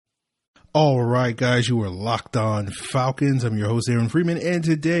All right, guys, you are locked on Falcons. I'm your host, Aaron Freeman, and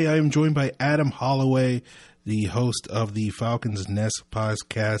today I am joined by Adam Holloway, the host of the Falcons Nest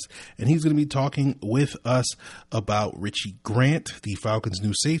podcast, and he's going to be talking with us about Richie Grant, the Falcons'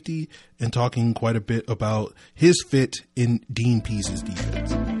 new safety, and talking quite a bit about his fit in Dean Pease's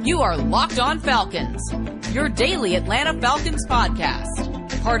defense. You are Locked On Falcons, your daily Atlanta Falcons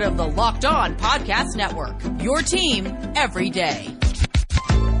podcast, part of the Locked On Podcast Network, your team every day.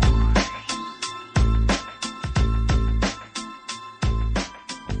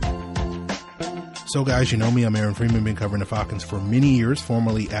 So, guys, you know me. I'm Aaron Freeman, been covering the Falcons for many years,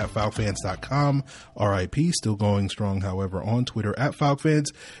 formerly at FalcFans.com, RIP, still going strong, however, on Twitter at FalcFans,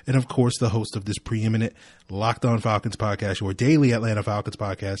 and, of course, the host of this preeminent Locked On Falcons podcast, your daily Atlanta Falcons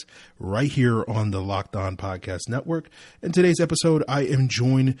podcast, right here on the Locked On Podcast Network. In today's episode, I am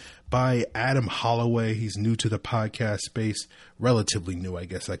joined by Adam Holloway. He's new to the podcast space, relatively new, I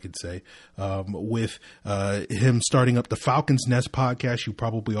guess I could say, with him starting up the Falcons Nest podcast. You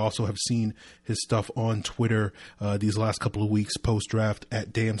probably also have seen his stuff on Twitter these last couple of weeks post-draft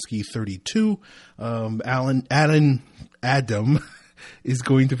at Damsky32. Adam is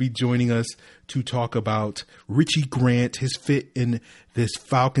going to be joining us to talk about Richie Grant, his fit in this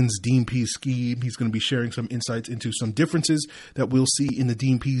Falcons Dean Pease scheme. He's going to be sharing some insights into some differences that we'll see in the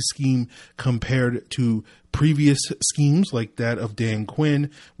Dean Pease scheme compared to previous schemes like that of Dan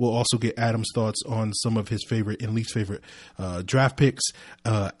Quinn. We'll also get Adam's thoughts on some of his favorite and least favorite draft picks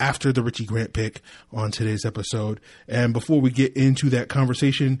after the Richie Grant pick on today's episode. And before we get into that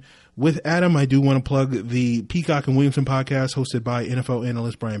conversation with Adam, I do want to plug the Peacock and Williamson podcast hosted by NFL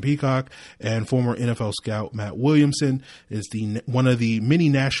analyst Brian Peacock and former NFL scout Matt Williamson. Is one of the many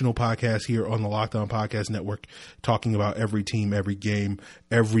national podcasts here on the Locked On Podcast Network, talking about every team, every game,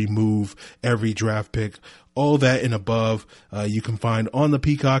 every move, every draft pick, all that and above. You can find on the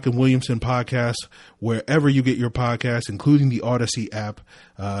Peacock and Williamson podcast wherever you get your podcasts, including the Odyssey app.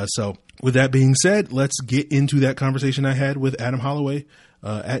 So with that being said, let's get into that conversation I had with Adam Holloway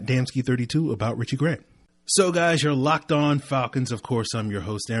at Damsky32 about Richie Grant. So, guys, you're Locked On Falcons. Of course, I'm your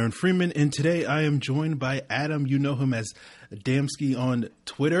host, Aaron Freeman, and today I am joined by Adam. You know him as Damsky on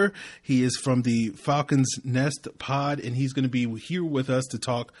Twitter. He is from the Falcons Nest pod, and he's going to be here with us to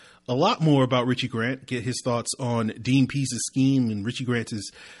talk a lot more about Richie Grant, get his thoughts on Dean Pease's scheme and Richie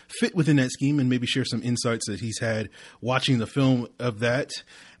Grant's fit within that scheme, and maybe share some insights that he's had watching the film of that.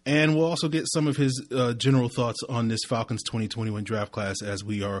 And we'll also get some of his general thoughts on this Falcons 2021 draft class, as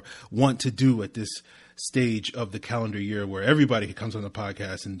we are wont to do at this stage of the calendar year, where everybody comes on the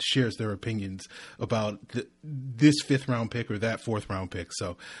podcast and shares their opinions about this fifth round pick or that fourth round pick.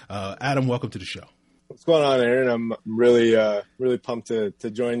 So, Adam, welcome to the show. What's going on, Aaron? I'm really pumped to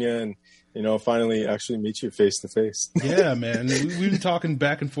join you and, finally actually meet you face to face. Yeah, man. We've been talking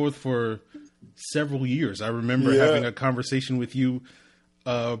back and forth for several years. I remember having a conversation with you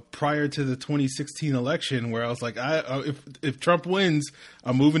prior to the 2016 election, where I was like, if Trump wins,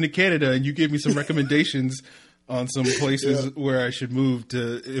 I'm moving to Canada, and you gave me some recommendations on some places where I should move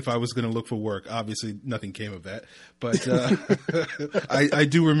to if I was going to look for work. Obviously, nothing came of that, but I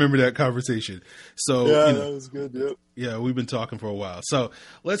do remember that conversation. So that was good. Yep. Yeah, we've been talking for a while. So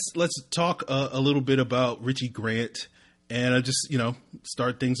let's talk a little bit about Richie Grant, and I just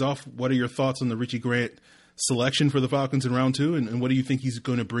start things off. What are your thoughts on the Richie Grant selection for the Falcons in round 2, and what do you think he's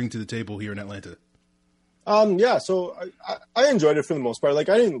going to bring to the table here in Atlanta? So I enjoyed it for the most part. Like,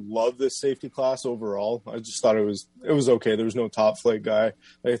 I didn't love this safety class overall. I just thought it was okay. There was no top flight guy.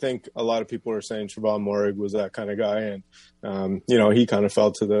 I think a lot of people are saying Trevon Moehrig was that kind of guy, and he kind of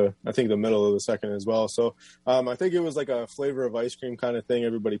fell to the middle of the second as well. So I think it was like a flavor of ice cream kind of thing.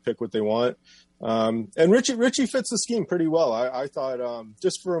 Everybody pick what they want. And Richie fits the scheme pretty well. I thought,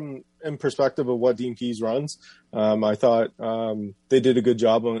 just from in perspective of what Dean Pease runs, I thought they did a good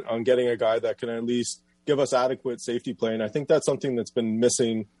job on getting a guy that can at least give us adequate safety play. And I think that's something that's been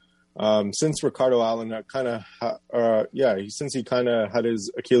missing since Ricardo Allen since he kind of had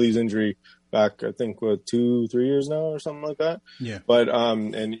his Achilles injury back, I think, 2-3 years now or something like that. Yeah. But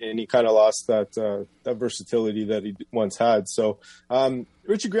and he kind of lost that versatility that he once had. So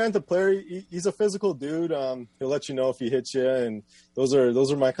Richie Grant, the player, he's a physical dude. He'll let you know if he hits you, and those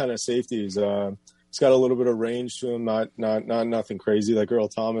are my kind of safeties. He's got a little bit of range to him, not nothing crazy like Earl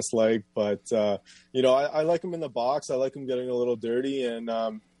Thomas like, but I like him in the box. I like him getting a little dirty, and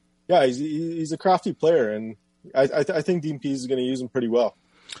he's a crafty player, and I think Dean Pease is going to use him pretty well.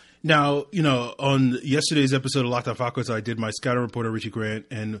 Now, on yesterday's episode of Locked On Falcons, I did my scouting report on Richie Grant,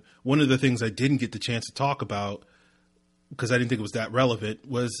 and one of the things I didn't get the chance to talk about because I didn't think it was that relevant,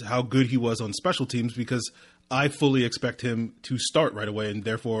 was how good he was on special teams, because I fully expect him to start right away and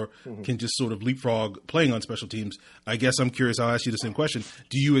therefore can just sort of leapfrog playing on special teams. I guess I'm curious. I'll ask you the same question.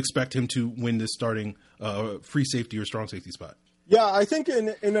 Do you expect him to win this starting free safety or strong safety spot? Yeah, I think in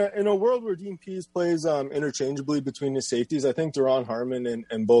a world where Dean Pease plays interchangeably between his safeties, I think Duron Harmon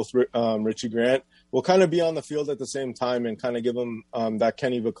and both Richie Grant will kind of be on the field at the same time and kind of give him that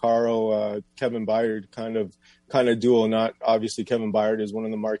Kenny Vaccaro, Kevin Byard kind of duo. Not obviously Kevin Byard is one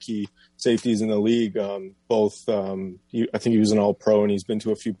of the marquee safeties in the league. I think he was an All-Pro and he's been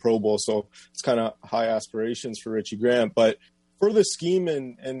to a few Pro Bowls, so it's kind of high aspirations for Richie Grant. But for the scheme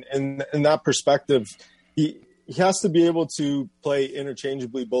and that perspective, he has to be able to play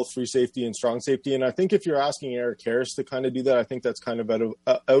interchangeably both free safety and strong safety. And I think if you're asking Eric Harris to kind of do that, I think that's kind of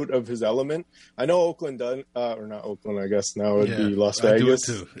out of his element. I know Oakland done, or not Oakland, I guess now it would be Las Vegas. I do it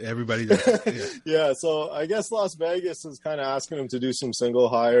too. Everybody does. Yeah. So I guess Las Vegas is kind of asking him to do some single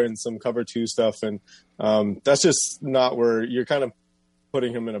hire and some cover two stuff. And that's just not where you're kind of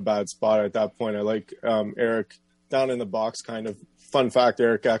putting him in a bad spot at that point. I like Eric down in the box kind of. Fun fact,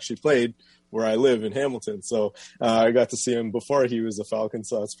 Eric actually played where I live in Hamilton. So I got to see him before he was a Falcon.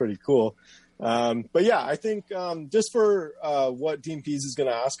 So that's pretty cool. But yeah, I think just for what Dean Pease is going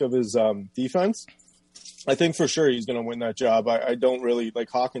to ask of his defense, I think for sure he's going to win that job. I don't really like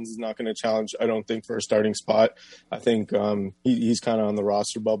Hawkins is not going to challenge, I don't think, for a starting spot. I think he's kind of on the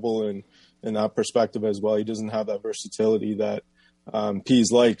roster bubble and in that perspective as well. He doesn't have that versatility that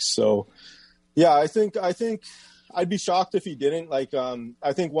Pease likes. So yeah, I think I'd be shocked if he didn't. Like,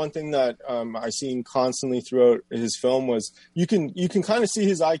 I think one thing that I seen constantly throughout his film was you can kind of see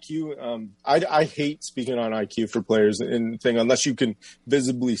his IQ. I hate speaking on IQ for players and thing unless you can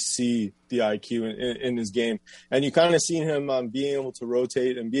visibly see the IQ in his game, and you kind of seen him being able to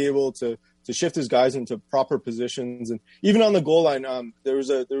rotate and be able to shift his guys into proper positions. And even on the goal line, there was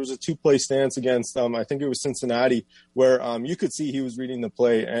a 2-play stance against, I think it was Cincinnati, where you could see he was reading the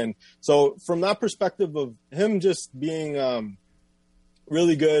play. And so from that perspective of him just being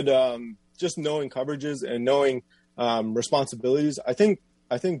really good, just knowing coverages and knowing responsibilities, I think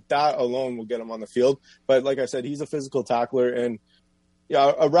that alone will get him on the field. But like I said, he's a physical tackler and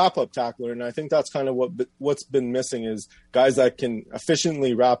a wrap-up tackler. And I think that's kind of what's been missing is guys that can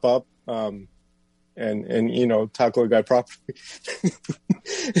efficiently wrap up, and tackle a guy properly.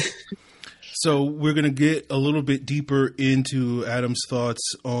 So we're going to get a little bit deeper into Adam's thoughts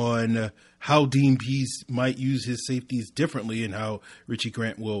on how Dean Pease might use his safeties differently and how Richie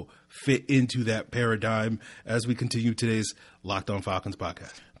Grant will fit into that paradigm as we continue today's Locked On Falcons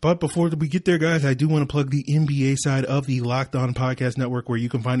podcast. But before we get there, guys, I do want to plug the NBA side of the Locked On Podcast Network, where you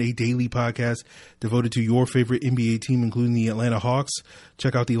can find a daily podcast devoted to your favorite NBA team, including the Atlanta Hawks.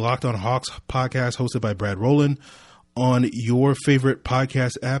 Check out the Locked On Hawks podcast hosted by Brad Rowland on your favorite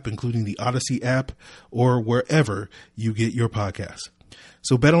podcast app, including the Odyssey app or wherever you get your podcasts.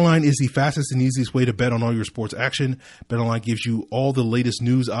 So BetOnline is the fastest and easiest way to bet on all your sports action. BetOnline gives you all the latest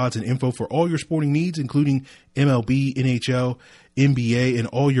news, odds, and info for all your sporting needs, including MLB, NHL, NBA, and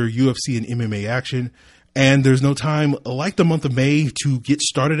all your UFC and MMA action. And there's no time like the month of May to get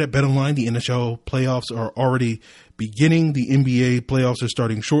started at BetOnline. The NHL playoffs are already beginning. The NBA playoffs are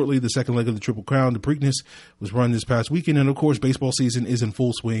starting shortly. The second leg of the Triple Crown, the Preakness, was run this past weekend. And, of course, baseball season is in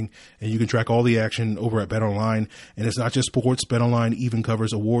full swing, and you can track all the action over at BetOnline. And it's not just sports. BetOnline even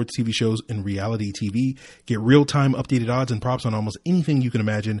covers awards, TV shows, and reality TV. Get real-time updated odds and props on almost anything you can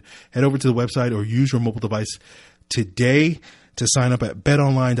imagine. Head over to the website or use your mobile device today to sign up at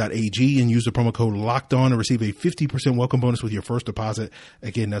betonline.ag and use the promo code LOCKEDON to receive a 50% welcome bonus with your first deposit.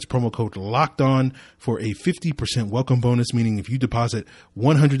 Again, that's promo code LOCKEDON for a 50% welcome bonus, meaning if you deposit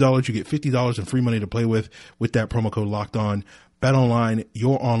 $100, you get $50 in free money to play with that promo code LOCKEDON. BetOnline,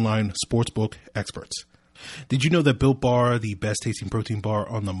 your online sportsbook experts. Did you know that Built Bar, the best tasting protein bar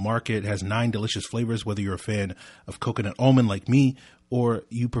on the market, has 9 delicious flavors, whether you're a fan of coconut almond like me, or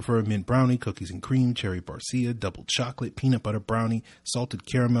you prefer mint brownie, cookies and cream, cherry barcia, double chocolate, peanut butter brownie, salted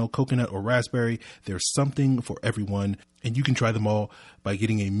caramel, coconut, or raspberry. There's something for everyone, and you can try them all by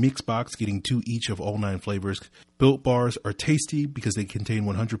getting a mix box, getting 2 each of all 9 flavors. Built Bars are tasty because they contain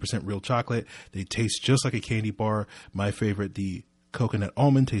 100% real chocolate. They taste just like a candy bar. My favorite, the coconut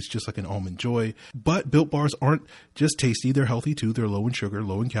almond, tastes just like an Almond Joy. But Built Bars aren't just tasty, they're healthy too. They're low in sugar,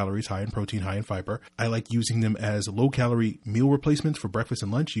 low in calories, high in protein, high in fiber. I like using them as low-calorie meal replacements for breakfast and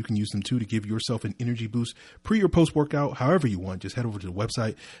lunch. You can use them too to give yourself an energy boost pre or post-workout, however you want. Just head over to the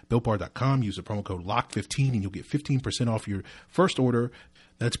website, BuiltBar.com, use the promo code LOCKED15, and you'll get 15% off your first order.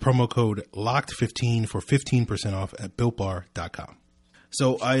 That's promo code LOCKED15 for 15% off at BuiltBar.com.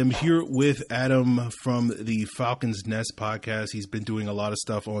 So I am here with Adam from the Falcons Nest podcast. He's been doing a lot of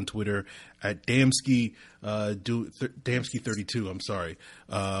stuff on Twitter at Damsky, Damsky32, I'm sorry,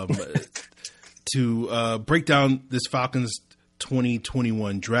 to break down this Falcons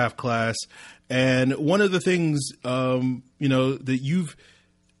 2021 draft class. And one of the things, that you've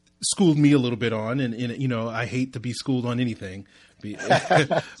schooled me a little bit on, and I hate to be schooled on anything,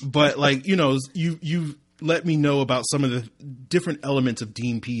 but you've let me know about some of the different elements of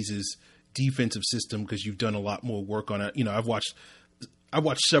Dean Pease's defensive system, because you've done a lot more work on it. I've watched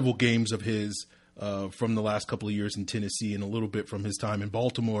several games of his from the last couple of years in Tennessee and a little bit from his time in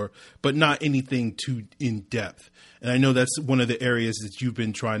Baltimore, but not anything too in depth. And I know that's one of the areas that you've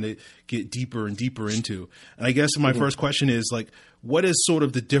been trying to get deeper and deeper into. And I guess my first question is, what is sort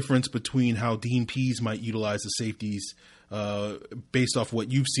of the difference between how Dean Pease might utilize the safeties based off what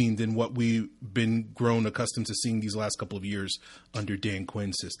you've seen than what we've been grown accustomed to seeing these last couple of years under Dan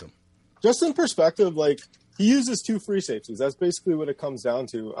Quinn's system? Just in perspective, he uses 2 free safeties. That's basically what it comes down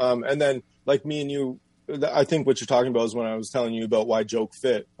to. And then, like me and you, I think what you're talking about is when I was telling you about why Joke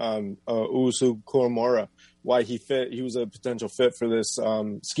fit, Usu Koromora, why he fit. He was a potential fit for this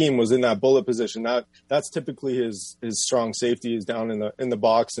scheme, was in that bullet position. That's typically his strong safety, is down in the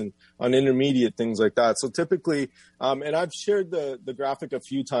box and on intermediate, things like that. So typically, and I've shared the graphic a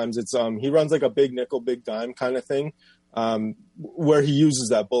few times. It's he runs like a big nickel, big dime kind of thing, where he uses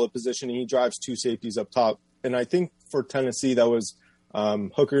that bullet position and he drives 2 safeties up top. And I think for Tennessee, that was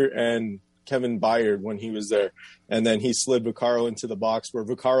Hooker and Kevin Byard when he was there. And then he slid Vaccaro into the box, where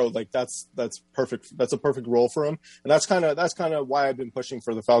Vaccaro, that's perfect. That's a perfect role for him. And that's kind of why I've been pushing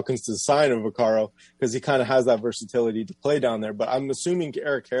for the Falcons to sign a Vaccaro, because he kind of has that versatility to play down there. But I'm assuming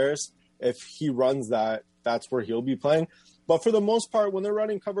Eric Harris, if he runs that, that's where he'll be playing. But for the most part, when they're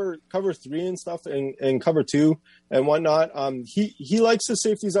running cover 3 and stuff and cover 2 and whatnot, he likes the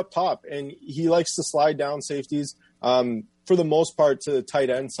safeties up top, and he likes to slide down safeties for the most part to the tight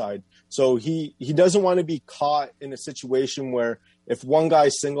end side. So he doesn't want to be caught in a situation where if one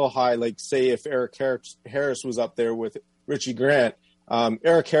guy's single high, like say if Eric Harris was up there with Richie Grant,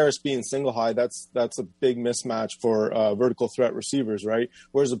 Eric Harris being single high, that's a big mismatch for vertical threat receivers, right?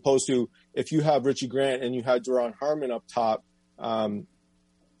 Whereas opposed to if you have Richie Grant and you had Duron Harmon up top,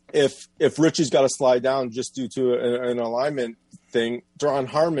 if Richie's got to slide down just due to an alignment thing, Duron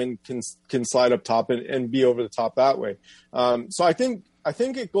Harmon can slide up top and be over the top that way. So I think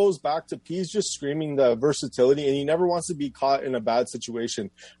it goes back to Pease just screaming the versatility, and he never wants to be caught in a bad situation.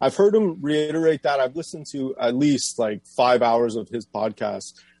 I've heard him reiterate that. I've listened to at least 5 hours of his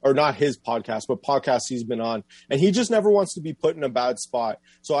podcast, or not his podcast, but podcasts he's been on, and he just never wants to be put in a bad spot.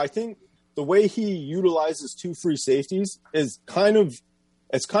 So I think the way he utilizes 2 free safeties is kind of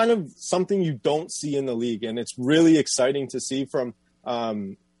something you don't see in the league, and it's really exciting to see from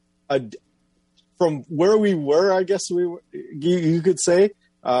where we were. I guess you could say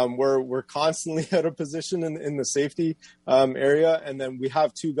we're constantly out of position in the safety area, and then we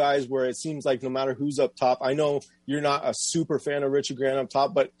have 2 guys where it seems like no matter who's up top. I know you're not a super fan of Richie Grant up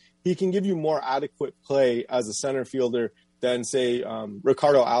top, but he can give you more adequate play as a center fielder than, say,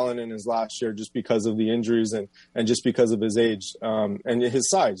 Ricardo Allen in his last year, just because of the injuries and just because of his age and his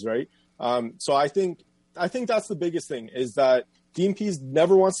size, right? So I think that's the biggest thing, is that Dean Pease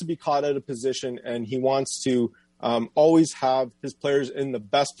never wants to be caught out of position, and he wants to always have his players in the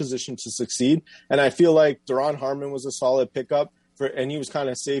best position to succeed. And I feel like Duron Harmon was a solid pickup and he was kind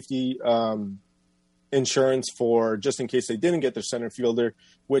of safety insurance for just in case they didn't get their center fielder,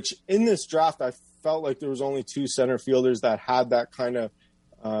 which in this draft, I felt like there was only 2 center fielders that had that kind of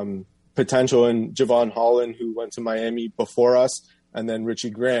potential, in Javon Holland, who went to Miami before us, and then Richie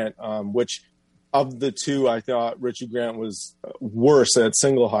Grant, which of the 2, I thought Richie Grant was worse at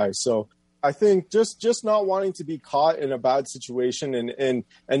single high. So I think just not wanting to be caught in a bad situation and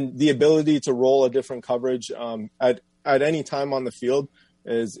the ability to roll a different coverage at any time on the field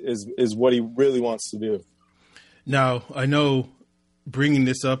is what he really wants to do. Now, I know bringing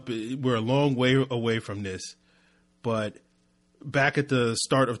this up, we're a long way away from this, but back at the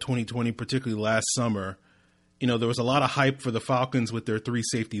start of 2020, particularly last summer, there was a lot of hype for the Falcons with their 3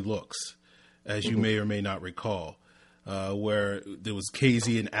 safety looks, as you may or may not recall, where there was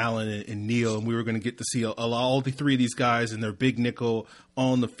Casey and Allen and Neal, and we were going to get to see all the 3 of these guys and their big nickel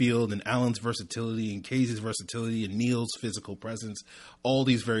on the field, and Allen's versatility and Casey's versatility and Neal's physical presence, all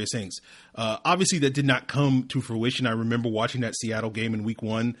these various things. Obviously, that did not come to fruition. I remember watching that Seattle game in week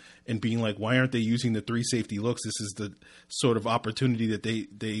 1 and being like, why aren't they using the 3 safety looks? This is the sort of opportunity that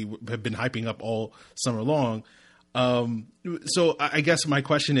they have been hyping up all summer long. So I guess my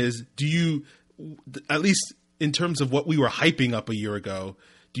question is, do you, at least in terms of what we were hyping up a year ago,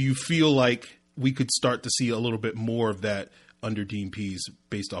 do you feel like we could start to see a little bit more of that under Dean Pease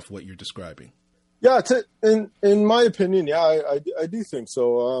based off what you're describing? Yeah, in my opinion, yeah, I do think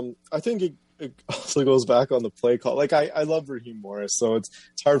so. I think it also goes back on the play call. Like I love Raheem Morris, so it's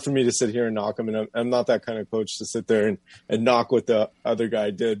hard for me to sit here and knock him, and I'm not that kind of coach to sit there and knock what the other guy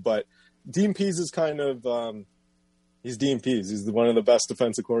did. But Dean Pease is kind of he's Dean Pease. He's one of the best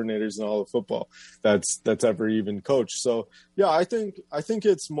defensive coordinators in all of football that's ever even coached. So yeah, I think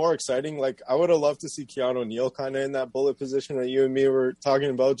it's more exciting. Like I would have loved to see Keanu Neal kind of in that bullet position that you and me were talking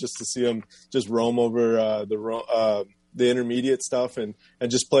about, just to see him just roam over the intermediate stuff and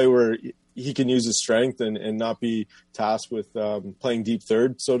just play where he can use his strength and not be tasked with playing deep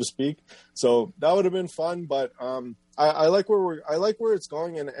third, so to speak. So that would have been fun. But I like where it's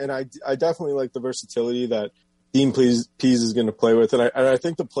going, and I definitely like the versatility that Dean Pease is going to play with, and I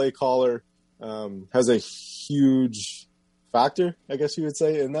think the play caller has a huge factor, I guess you would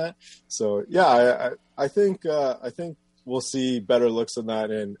say, in that. So yeah, I think we'll see better looks in that,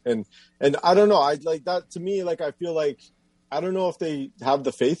 and I don't know, I like that. To me, like I feel like I don't know if they have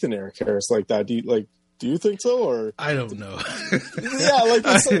the faith in Eric Harris like that. Do you think so? Or I don't know. Yeah, like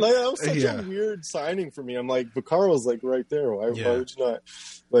that was such a weird signing for me. I'm like, Vaccaro's like right there. Why would you not?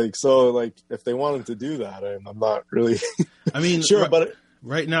 Like, so like if they wanted to do that, I'm not really. I mean, sure, but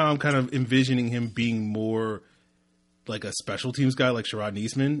right now I'm kind of envisioning him being more like a special teams guy, like Sherrod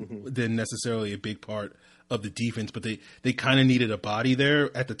Neesman, than necessarily a big part of the defense. But they kind of needed a body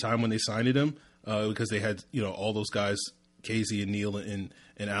there at the time when they signed him because they had all those guys, Casey and Neal and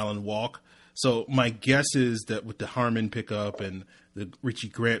Allen walk. So my guess is that with the Harmon pickup and the Richie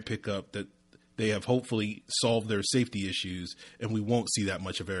Grant pickup, that they have hopefully solved their safety issues, and we won't see that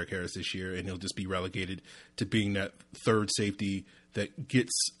much of Eric Harris this year, and he'll just be relegated to being that third safety that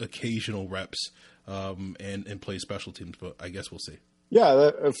gets occasional reps and plays special teams. But I guess we'll see.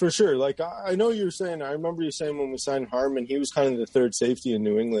 Yeah, for sure. Like I know you were saying, I remember you saying when we signed Harmon, he was kind of the third safety in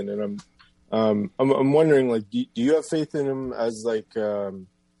New England, and I'm wondering, like, do you have faith in him as like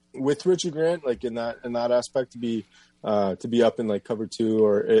with Richie Grant, like in that aspect, to be up in like cover two,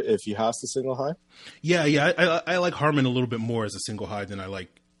 or if he has to single high? Yeah. I like Harmon a little bit more as a single high than I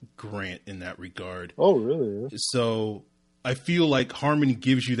like Grant in that regard. Oh, really? So I feel like Harmon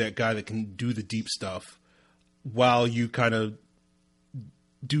gives you that guy that can do the deep stuff while you kind of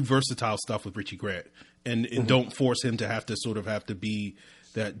do versatile stuff with Richie Grant, and don't force him to have to be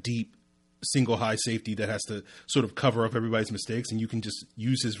that deep single high safety that has to sort of cover up everybody's mistakes, and you can just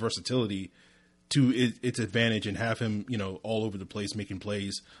use his versatility to its advantage and have him, all over the place making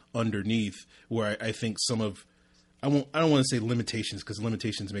plays underneath, where I think some of, I don't want to say limitations, because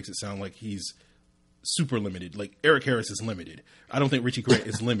limitations makes it sound like he's super limited. Like Eric Harris is limited. I don't think Richie Grant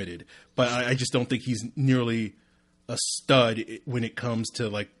is limited, but I just don't think he's nearly a stud when it comes to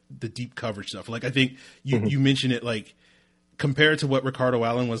like the deep coverage stuff. Like I think you mentioned it, like, compared to what Ricardo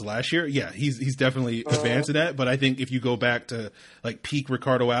Allen was last year, yeah, he's definitely advanced in that. But I think if you go back to like peak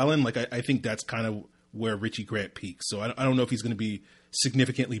Ricardo Allen, like I think that's kind of where Richie Grant peaks. So I don't know if he's going to be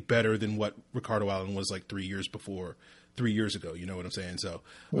significantly better than what Ricardo Allen was like 3 years ago. You know what I'm saying? So,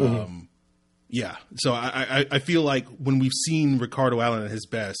 yeah. So I feel like when we've seen Ricardo Allen at his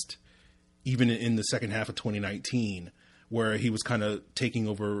best, even in the second half of 2019, where he was kind of taking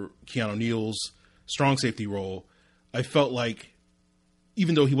over Keanu Neal's strong safety role, I felt like,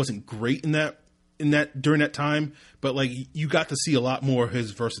 even though he wasn't great in that during that time, but like you got to see a lot more of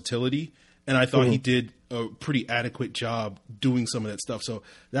his versatility, and I thought he did a pretty adequate job doing some of that stuff. So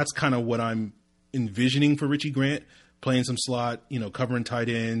that's kind of what I'm envisioning for Richie Grant, playing some slot, covering tight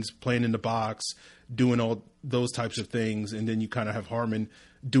ends, playing in the box, doing all those types of things, and then you kind of have Harmon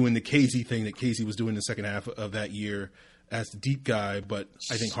doing the Casey thing that Casey was doing in the second half of that year as the deep guy. But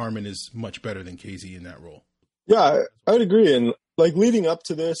I think Harmon is much better than Casey in that role. Yeah, I would agree. And like leading up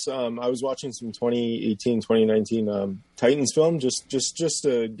to this, I was watching some 2018, 2019 Titans film just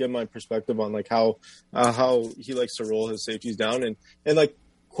to get my perspective on like how he likes to roll his safeties down, and like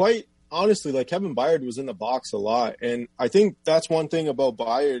quite honestly, like Kevin Byard was in the box a lot, and I think that's one thing about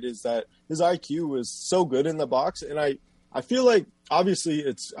Byard is that his IQ was so good in the box, and I feel like obviously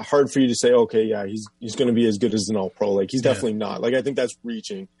it's hard for you to say, okay, yeah, he's going to be as good as an All-Pro. Like he's definitely not. Like I think that's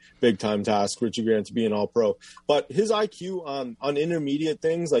reaching big time task, Richie Grant, to be an All-Pro. But his IQ on intermediate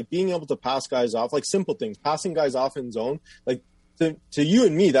things, like being able to pass guys off, like simple things, passing guys off in zone, like to you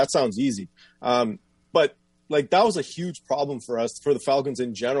and me, that sounds easy. But like that was a huge problem for us, for the Falcons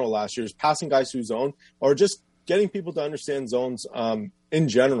in general last year, is passing guys through zone, or just getting people to understand zones in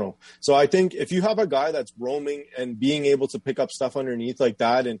general. So I think if you have a guy that's roaming and being able to pick up stuff underneath like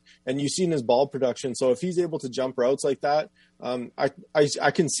that, and you've seen his ball production, so if he's able to jump routes like that,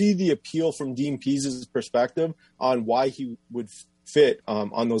 I can see the appeal from Dean Pease's perspective on why he would fit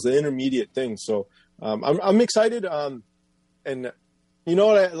on those intermediate things. So I'm excited. And you know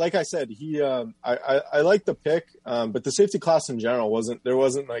what? Like I said, I like the pick, but the safety class in general wasn't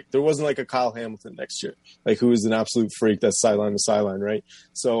like a Kyle Hamilton next year, like who is an absolute freak that's sideline to sideline, right?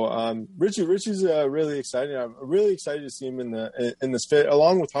 So Richie's really exciting. I'm really excited to see him in this fit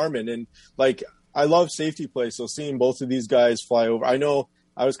along with Harmon, and like I love safety play, so seeing both of these guys fly over. I know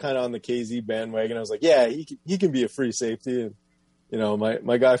I was kind of on the KZ bandwagon. I was like, yeah, he can be a free safety, and you know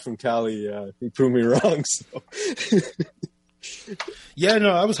my guy from Cali, he proved me wrong. So. Yeah,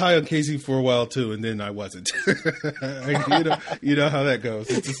 no, I was high on KZ for a while too, and then I wasn't. You know how that goes.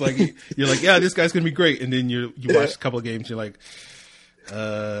 It's just like you're like, yeah, this guy's gonna be great, and then you watch a couple of games, you're like,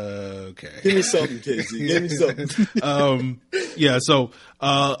 okay, give me something, KZ, give me something. Yeah, so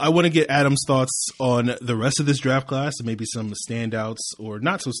I want to get Adam's thoughts on the rest of this draft class, and maybe some standouts or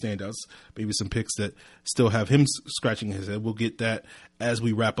not so standouts, maybe some picks that still have him scratching his head. We'll get that as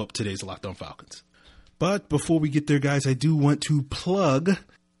we wrap up today's Locked On Falcons. But before we get there, guys, I do want to plug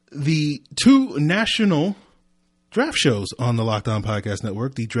the 2 national draft shows on the Locked On Podcast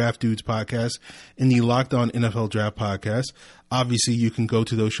Network, the Draft Dudes Podcast and the Locked On NFL Draft Podcast. Obviously, you can go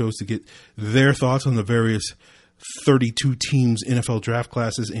to those shows to get their thoughts on the various 32 teams NFL draft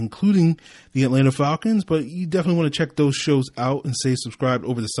classes, including the Atlanta Falcons. But you definitely want to check those shows out and stay subscribed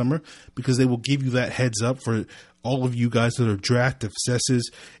over the summer, because they will give you that heads up for all of you guys that are draft obsesses.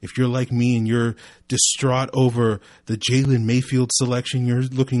 If you're like me and you're distraught over the Jalen Mayfield selection, you're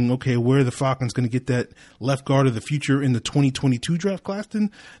looking, okay, where are the Falcons going to get that left guard of the future in the 2022 draft class? Then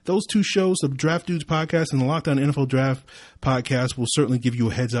those 2 shows, the Draft Dudes Podcast and the Locked On NFL Draft Podcast, will certainly give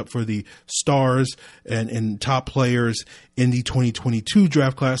you a heads up for the stars and top players in the 2022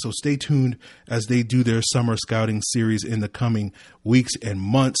 draft class. So stay tuned as they do their summer scouting series in the coming weeks and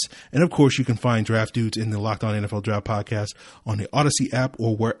months. And of course, you can find Draft Dudes in the Locked On NFL Draft Podcast on the Odyssey app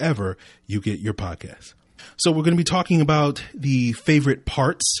or wherever you get your podcasts. So we're going to be talking about the favorite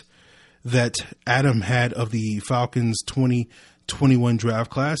parts that Adam had of the Falcons 2021 draft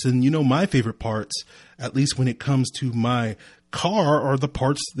class. And you know, my favorite parts, at least when it comes to my car, are the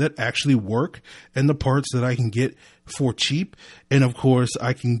parts that actually work and the parts that I can get for cheap. And of course,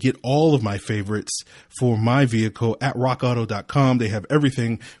 I can get all of my favorites for my vehicle at rockauto.com. They have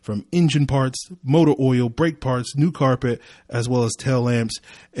everything from engine parts, motor oil, brake parts, new carpet, as well as tail lamps.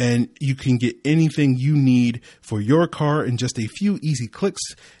 And you can get anything you need for your car in just a few easy clicks,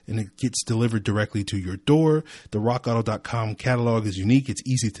 and it gets delivered directly to your door. The rockauto.com catalog is unique. It's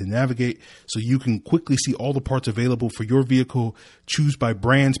easy to navigate, so you can quickly see all the parts available for your vehicle, choose by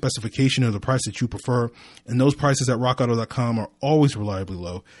brand, specification, or the price that you prefer. And those prices at rockauto.com are always reliably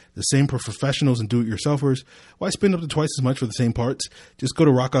low. The same for professionals and do-it-yourselfers. Why spend up to twice as much for the same parts? Just go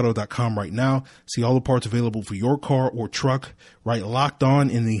to rockauto.com right now. See all the parts available for your car or truck. Write Locked On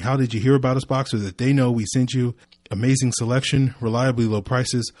in the How Did You Hear About Us box so that they know we sent you. Amazing selection, reliably low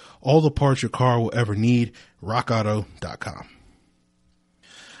prices, all the parts your car will ever need. rockauto.com.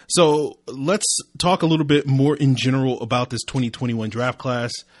 So let's talk a little bit more in general about this 2021 draft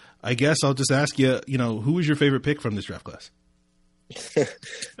class. I guess I'll just ask you, who was your favorite pick from this draft class?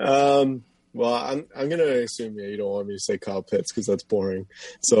 Well, I'm going to assume you don't want me to say Kyle Pitts because that's boring.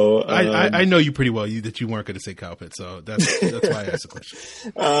 So I know you pretty well that you weren't going to say Kyle Pitts, so that's why I asked the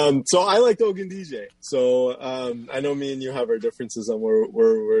question. So I liked Ogundije. So I know me and you have our differences on where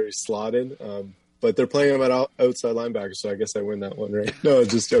we're slotted. But they're playing him at outside linebacker, so I guess I win that one, right? No,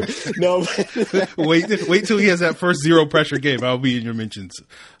 just joking. No. Wait till he has that first zero pressure game. I'll be in your mentions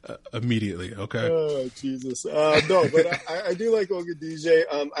immediately, okay? Oh, Jesus. No, but I do like Ogundije.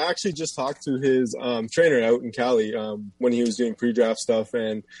 I actually just talked to his trainer out in Cali when he was doing pre-draft stuff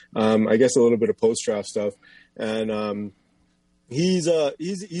and I guess a little bit of post-draft stuff. And he's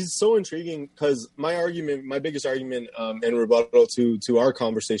so intriguing because my biggest argument in rebuttal to our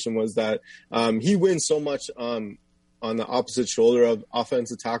conversation was that he wins so much on the opposite shoulder of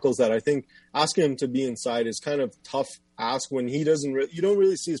offensive tackles that I think asking him to be inside is kind of tough ask when he doesn't you don't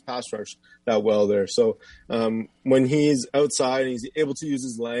really see his pass rush that well there. So when he's outside and he's able to use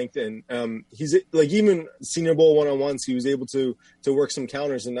his length and he's like even Senior Bowl one-on-ones, he was able to work some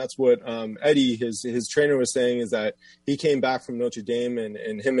counters. And that's what Eddie, his trainer, was saying is that he came back from Notre Dame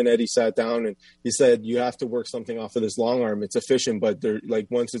and him and Eddie sat down and he said, you have to work something off of this long arm. It's efficient, but they're like,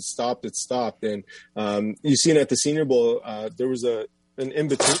 once it's stopped, it's stopped. And you've seen at the Senior Bowl, there was an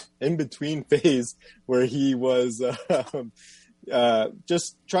in-between phase where he was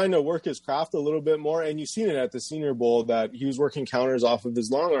just trying to work his craft a little bit more. And you've seen it at the Senior Bowl that he was working counters off of his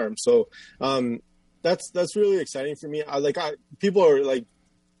long arm. So that's really exciting for me. People are like,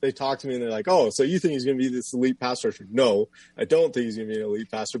 they talk to me and they're like, oh, so you think he's going to be this elite pass rusher? No, I don't think he's going to be an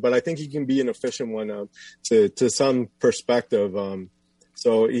elite passer, but I think he can be an efficient one to some perspective.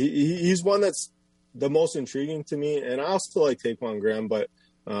 So he's one that's the most intriguing to me. And I also like Taquan Graham, but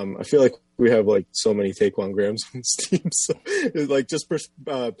I feel like we have like so many Taquan Grahams on this team. So it's like just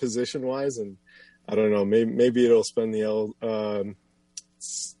position wise. And I don't know, maybe it'll spell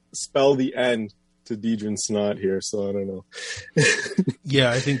the end to Deidrin Snott here, so I don't know. Yeah,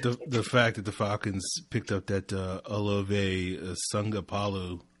 I think the fact that the Falcons picked up that Olave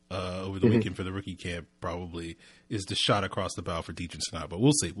Sungapalu over the weekend for the rookie camp probably is the shot across the bow for Deidrin Snott, but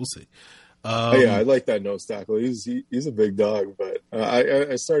we'll see. Yeah, I like that nose tackle. He's a big dog, but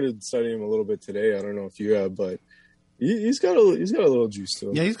I started studying him a little bit today. I don't know if you have, but he's got a little juice to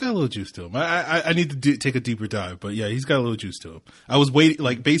him. Yeah, he's got a little juice to him. I need to take a deeper dive, but yeah, he's got a little juice to him. I was waiting,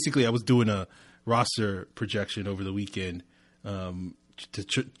 like basically I was doing a roster projection over the weekend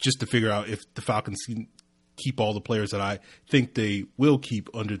just to figure out if the Falcons can keep all the players that I think they will keep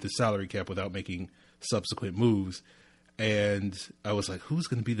under the salary cap without making subsequent moves. And I was like, who's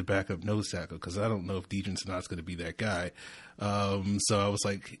going to be the backup nose tackle? Because I don't know if Deidrin Snott's going to be that guy. So I was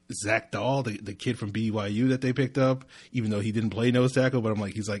like, Zach Dahl, the kid from BYU that they picked up, even though he didn't play nose tackle. But I'm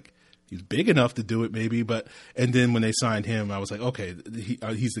like, he's big enough to do it maybe. And then when they signed him, I was like, okay,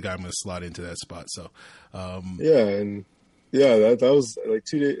 he's the guy I'm going to slot into that spot. So that was like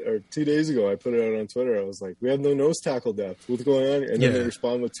 2 days ago. I put it out on Twitter. I was like, we have no nose tackle depth. What's going on? And then they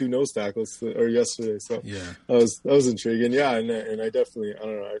respond with 2 nose tackles yesterday. So that was intriguing. Yeah, and I definitely, I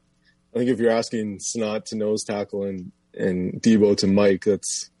don't know. I think if you're asking Snott to nose tackle and Debo to Mike,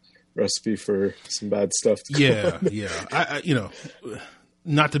 that's recipe for some bad stuff. Yeah. I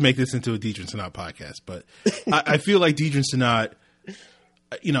not to make this into a Deidrin Snott podcast, but I feel like Deidrin Snott,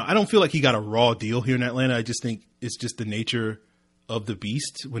 I don't feel like he got a raw deal here in Atlanta. I just think it's just the nature of the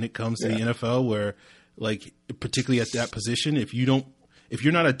beast when it comes to the NFL, where, like, particularly at that position, if you're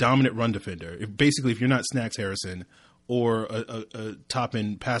not a dominant run defender, if you're not Snacks Harrison or a top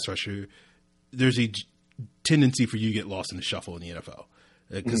end pass rusher, there's a tendency for you to get lost in the shuffle in the NFL.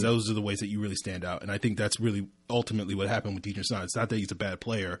 Because those are the ways that you really stand out. And I think that's really ultimately what happened with Deidrin Snott. It's not that he's a bad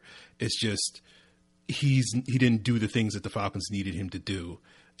player. It's just he didn't do the things that the Falcons needed him to do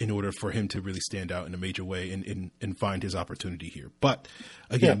in order for him to really stand out in a major way and find his opportunity here. But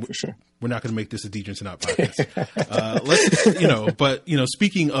again, we're not going to make this a Deidrin Snott podcast.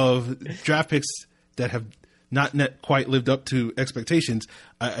 Speaking of draft picks that have not quite lived up to expectations,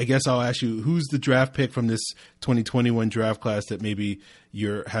 I guess I'll ask you, who's the draft pick from this 2021 draft class that maybe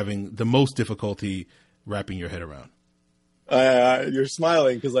you're having the most difficulty wrapping your head around? You're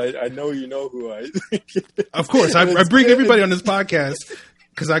smiling because I know you know who I think. Of course. I bring everybody on this podcast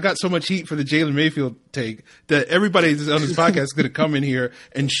because I got so much heat for the Jalen Mayfield take that everybody on this podcast is going to come in here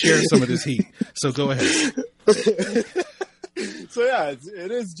and share some of this heat. So go ahead. So yeah,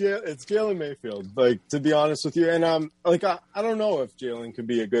 it's Jalen Mayfield. Like, to be honest with you, and I don't know if Jalen could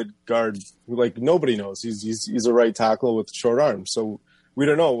be a good guard. Like, nobody knows. He's a right tackle with short arms, so we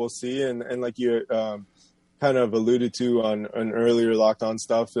don't know. We'll see. And like you kind of alluded to on earlier Locked On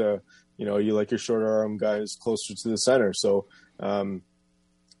stuff, you like your short arm guys closer to the center. So I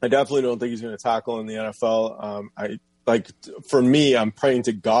definitely don't think he's going to tackle in the NFL. For me, I'm praying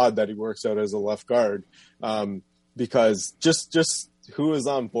to God that he works out as a left guard. Because just who is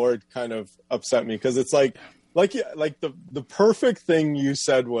on board kind of upset me, because it's like the perfect thing you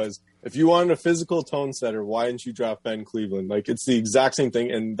said was, if you wanted a physical tone setter, why didn't you draft Ben Cleveland? Like, it's the exact same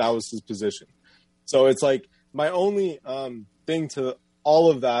thing, and that was his position. So it's like, my only thing to all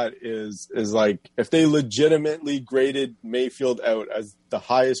of that is like, if they legitimately graded Mayfield out as the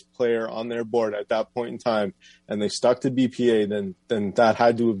highest player on their board at that point in time, and they stuck to BPA, then that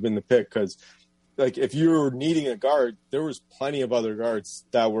had to have been the pick. Because, like, if you were needing a guard, there was plenty of other guards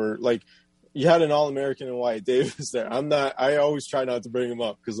that were like, you had an All-American in Wyatt Davis there. I always try not to bring him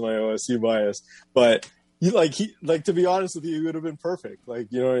up because of my OSU bias, but he to be honest with you, he would have been perfect. Like,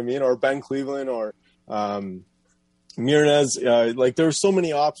 you know what I mean? Or Ben Cleveland or Mirnez. Like, there were so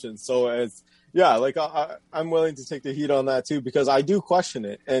many options. So I'm willing to take the heat on that too, because I do question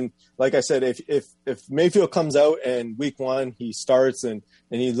it. And like I said, if Mayfield comes out and week 1 he starts and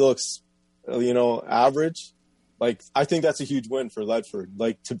he looks, average, like, I think that's a huge win for Ledford,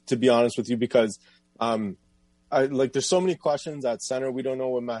 like, to be honest with you, because there's so many questions at center. We don't know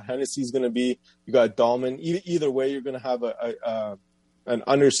what Matt Hennessy's going to be. You got Dahlman. Either way, you're going to have an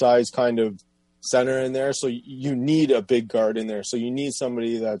undersized kind of center in there. So you need a big guard in there. So you need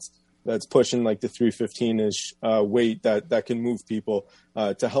somebody that's pushing like the 315-ish weight that can move people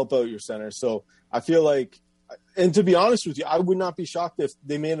to help out your center. So I feel like, and to be honest with you, I would not be shocked if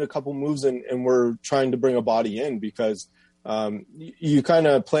they made a couple moves and were trying to bring a body in, because you kind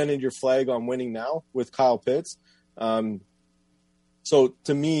of planted your flag on winning now with Kyle Pitts. So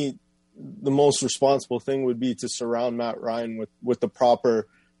to me, the most responsible thing would be to surround Matt Ryan with the proper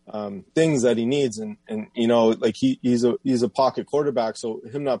things that he needs. And you know, like he's a pocket quarterback. So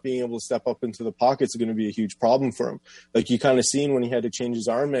him not being able to step up into the pocket is going to be a huge problem for him. Like you kind of seen when he had to change his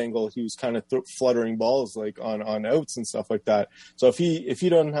arm angle, he was kind of fluttering balls like on outs and stuff like that. So if he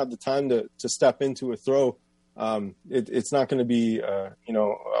doesn't have the time to step into a throw, it's not going to be,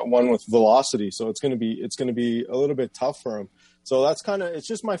 one with velocity. So it's going to be a little bit tough for him. So that's it's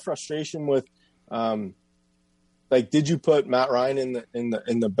just my frustration with, did you put Matt Ryan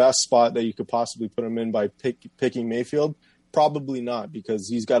in the best spot that you could possibly put him in by picking Mayfield? Probably not, because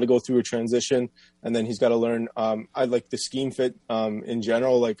he's got to go through a transition and then he's got to learn. I like the scheme fit in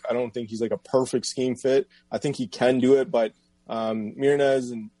general. Like, I don't think he's like a perfect scheme fit. I think he can do it, but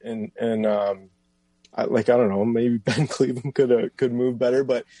Mirnez and I don't know, maybe Ben Cleveland could move better.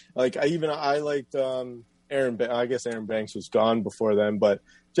 But like I liked I guess Aaron Banks was gone before then, but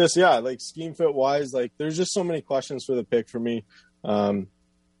just, like scheme fit wise, like there's just so many questions for the pick for me.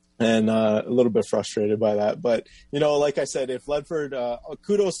 And a little bit frustrated by that. But, like I said, if Ledford,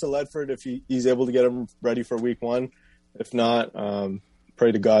 kudos to Ledford if he's able to get him ready for week 1. If not,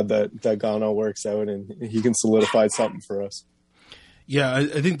 pray to God that Gano works out and he can solidify something for us. Yeah,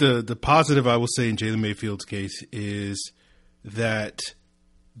 I think the positive I will say in Jalen Mayfield's case is that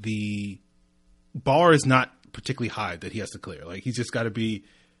the bar is not particularly high that he has to clear. Like, he's just got to be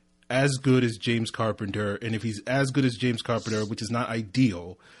as good as James Carpenter. And if he's as good as James Carpenter, which is not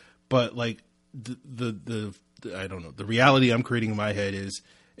ideal, but like the I don't know, the reality I'm creating in my head is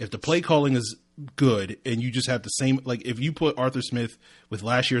if the play calling is good and you just have the same, like if you put Arthur Smith with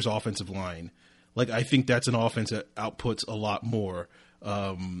last year's offensive line, like I think that's an offense that outputs a lot more,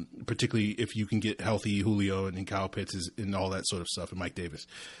 particularly if you can get healthy Julio and Kyle Pitts and all that sort of stuff and Mike Davis.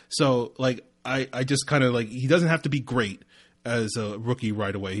 So like I just kind of like, he doesn't have to be great as a rookie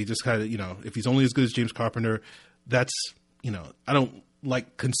right away. He just kind of, if he's only as good as James Carpenter, that's, I don't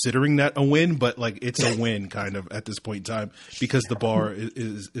like considering that a win, but like it's a win kind of at this point in time because the bar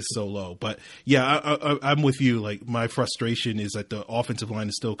is so low. But yeah, I'm with you. Like my frustration is that the offensive line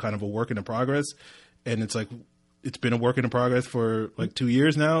is still kind of a work in progress, and it's like it's been a work in progress for like 2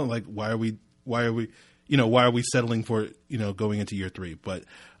 years now. Like why are we settling for going into year 3? But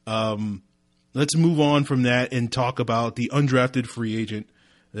let's move on from that and talk about the undrafted free agent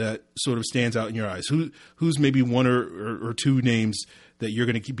that sort of stands out in your eyes. Who's maybe one or two names that you're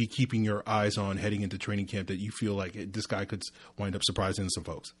going to be keeping your eyes on heading into training camp that you feel like this guy could wind up surprising some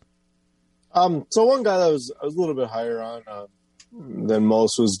folks? So one guy that I was a little bit higher on than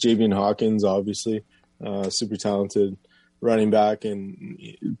most was Javian Hawkins, obviously. Super talented running back, and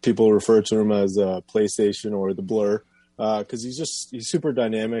people refer to him as PlayStation or the Blur because he's super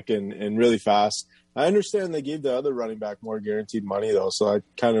dynamic and really fast. I understand they gave the other running back more guaranteed money though, so I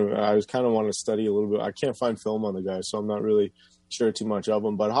kind of want to study a little bit. I can't find film on the guy, so I'm not really sure too much of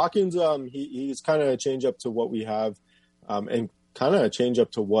him. But Hawkins, he's kind of a change up to what we have, and kind of a change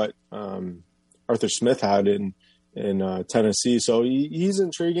up to what Arthur Smith had in Tennessee. So he's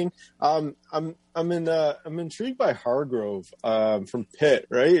intriguing. I'm intrigued by Hargrove from Pitt.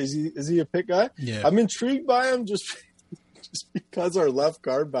 Right? Is he a Pitt guy? Yeah. I'm intrigued by him just because our left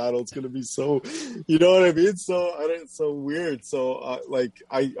guard battle is going to be so, you know what I mean? It's so weird. So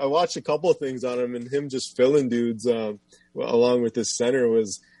I watched a couple of things on him, and him just filling dudes along with his center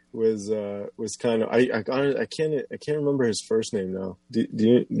was kind of I can't remember his first name now. Do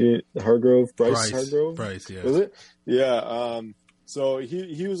you Hargrove? Bryce Hargrove? Bryce, yeah. Was it? Yeah. So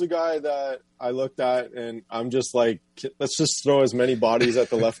he was a guy that I looked at, and I'm just like, let's just throw as many bodies at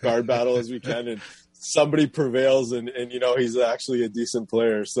the left guard battle as we can, and somebody prevails, and he's actually a decent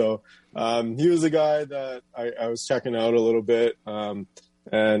player. So he was a guy that I was checking out a little bit, and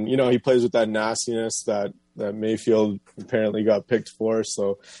he plays with that nastiness that Mayfield apparently got picked for.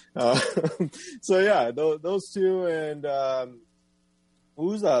 So so yeah, those two, and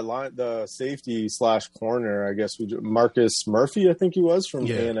who's that line? The safety / corner, I guess. Marcus Murphy, I think he was from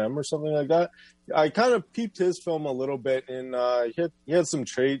A&M or something like that. I kind of peeped his film a little bit, and he had some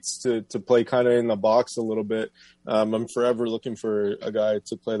traits to play kind of in the box a little bit. I'm forever looking for a guy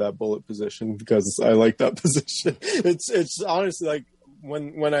to play that bullet position because I like that position. It's honestly like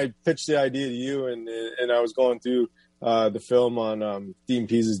when I pitched the idea to you and I was going through the film on Dean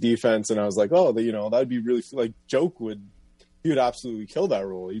Pease's defense, and I was like, oh, that'd be really like he would absolutely kill that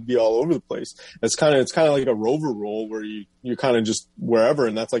role. He'd be all over the place. It's kind of like a rover role where you're kind of just wherever,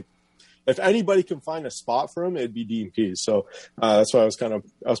 and that's like, if anybody can find a spot for him, it'd be Dean Pease. So that's why I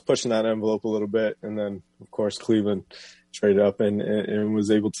was pushing that envelope a little bit, and then of course Cleveland traded up and was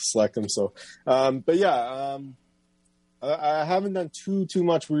able to select him. So, but yeah, I haven't done too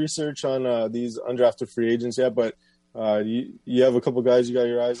much research on these undrafted free agents yet, but you have a couple guys you got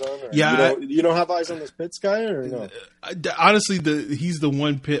your eyes on? Or yeah. You don't have eyes on this Pitts guy, or no? Honestly, he's the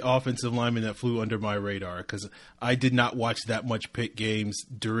one Pitt offensive lineman that flew under my radar because I did not watch that much Pitt games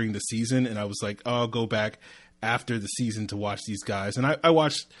during the season, and I was like, oh, I'll go back after the season to watch these guys. And I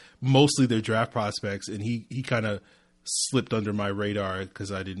watched mostly their draft prospects, and he kind of slipped under my radar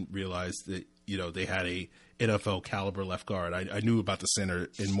because I didn't realize that, they had a NFL caliber left guard. I knew about the center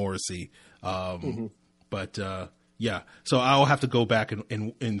in Morrissey. But yeah, so I'll have to go back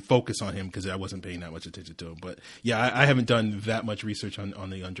and focus on him because I wasn't paying that much attention to him. But yeah, I haven't done that much research on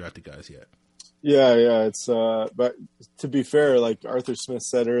the undrafted guys yet. Yeah, it's but to be fair, like Arthur Smith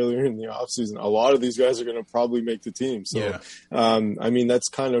said earlier in the offseason, a lot of these guys are going to probably make the team. So, yeah. I mean, that's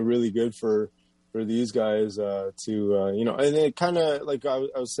kind of really good for these guys to and it kind of like I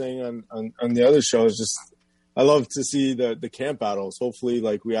was saying on the other show is just I love to see the camp battles. Hopefully,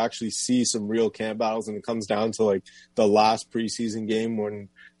 like we actually see some real camp battles, and it comes down to like the last preseason game when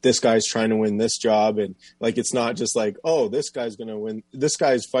this guy's trying to win this job, and like it's not just like, oh, this guy's gonna win, this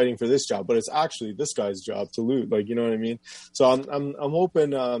guy's fighting for this job, but it's actually this guy's job to loot. Like, you know what I mean? So I'm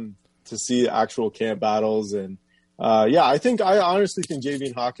hoping to see actual camp battles, and I honestly think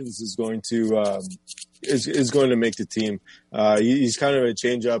Javian Hawkins is going to is going to make the team. He's kind of a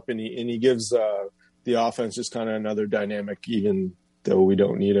change up, and he gives the offense just kind of another dynamic, even though we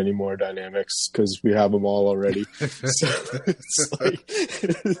don't need any more dynamics because we have them all already. So it's like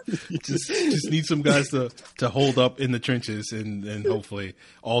just need some guys to hold up in the trenches, and hopefully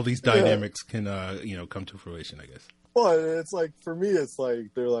all these dynamics can come to fruition, I guess. Well, it's like for me, it's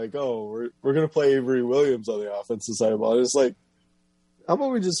like they're like, oh, we're gonna play Avery Williams on the offensive side of the ball. It's like, how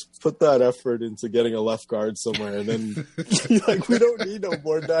about we just put that effort into getting a left guard somewhere, and then like we don't need no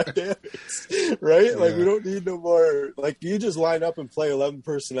more dynamics, right? Yeah. Like we don't need no more. Like you just line up and play 11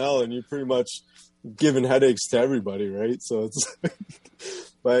 personnel, and you're pretty much giving headaches to everybody, right? So it's,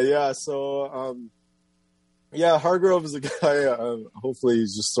 but yeah, so Hargrove is a guy. Hopefully,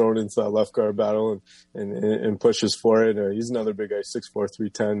 he's just thrown into that left guard battle and pushes for it. He's another big guy, 6'4",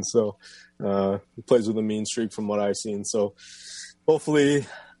 310. So he plays with a mean streak from what I've seen. So. Hopefully, it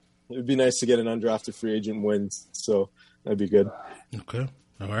would be nice to get an undrafted free agent wins. So that'd be good. Okay.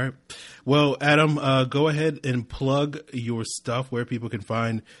 All right. Well, Adam, go ahead and plug your stuff where people can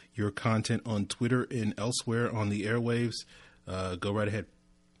find your content on Twitter and elsewhere on the airwaves. Go right ahead.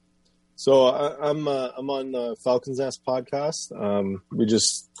 So I'm on the Falcons Nest podcast. We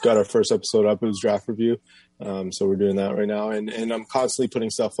just got our first episode up. It was draft review. So we're doing that right now. And I'm constantly putting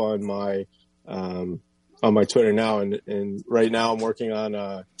stuff on my Twitter now, and right now I'm working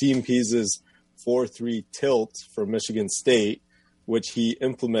on Dean Pease's 4-3 tilt for Michigan State, which he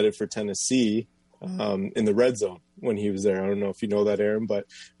implemented for Tennessee in the red zone when he was there. I don't know if you know that, Aaron, but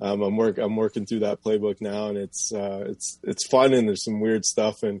I'm working through that playbook now, and it's fun, and there's some weird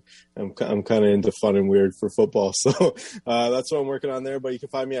stuff, and I'm kind of into fun and weird for football, so that's what I'm working on there. But you can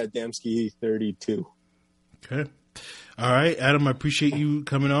find me at Damsky32. Okay. All right, Adam, I appreciate you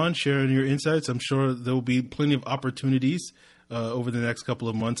coming on, sharing your insights. I'm sure there will be plenty of opportunities over the next couple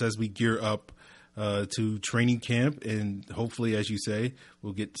of months as we gear up to training camp. And hopefully, as you say,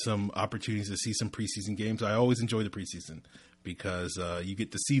 we'll get some opportunities to see some preseason games. I always enjoy the preseason because you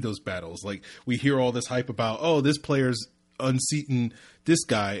get to see those battles. Like we hear all this hype about, oh, this player's unseating this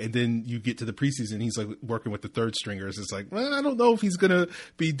guy, and then you get to the preseason, he's like working with the third stringers. It's like, well, I don't know if he's gonna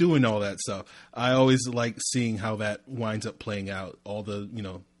be doing all that stuff. I always like seeing how that winds up playing out, all the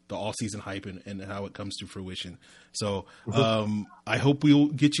the all season hype and how it comes to fruition. So I hope we'll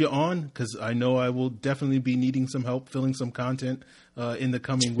get you on, because I know I will definitely be needing some help filling some content in the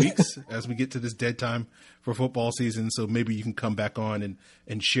coming weeks as we get to this dead time for football season. So maybe you can come back on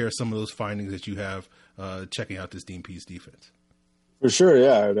and share some of those findings that you have checking out this Dean Pease defense. For sure,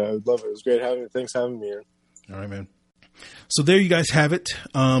 yeah. I would love it. It was great having you. Thanks for having me here. All right, man. So there you guys have it.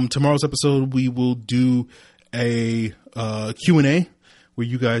 Tomorrow's episode, we will do a Q&A where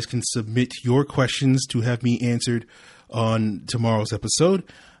you guys can submit your questions to have me answered on tomorrow's episode.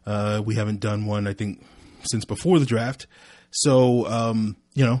 We haven't done one, I think, since before the draft. So,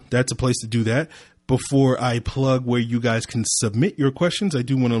 that's a place to do that. before I plug where you guys can submit your questions, I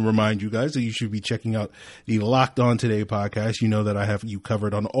do want to remind you guys that you should be checking out the Locked On Today podcast. You know that I have you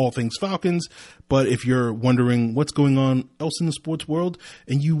covered on all things Falcons, but if you're wondering what's going on else in the sports world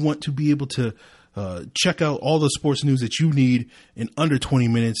and you want to be able to check out all the sports news that you need in under 20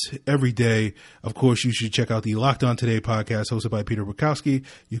 minutes every day, of course, you should check out the Locked On Today podcast hosted by Peter Bukowski.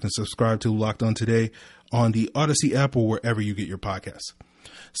 You can subscribe to Locked On Today on the Odyssey app or wherever you get your podcasts.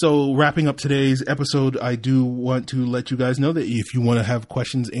 So wrapping up today's episode, I do want to let you guys know that if you want to have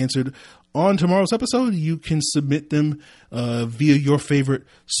questions answered on tomorrow's episode, you can submit them via your favorite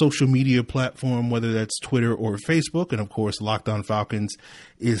social media platform, whether that's Twitter or Facebook. And of course, Locked On Falcons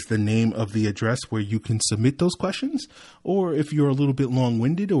is the name of the address where you can submit those questions. Or if you're a little bit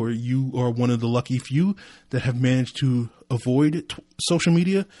long-winded or you are one of the lucky few that have managed to avoid social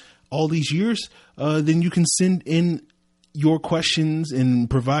media all these years, then you can send in your questions and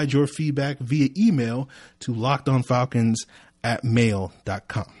provide your feedback via email to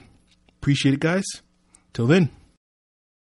lockedonfalcons@mail.com. Appreciate it, guys. Till then.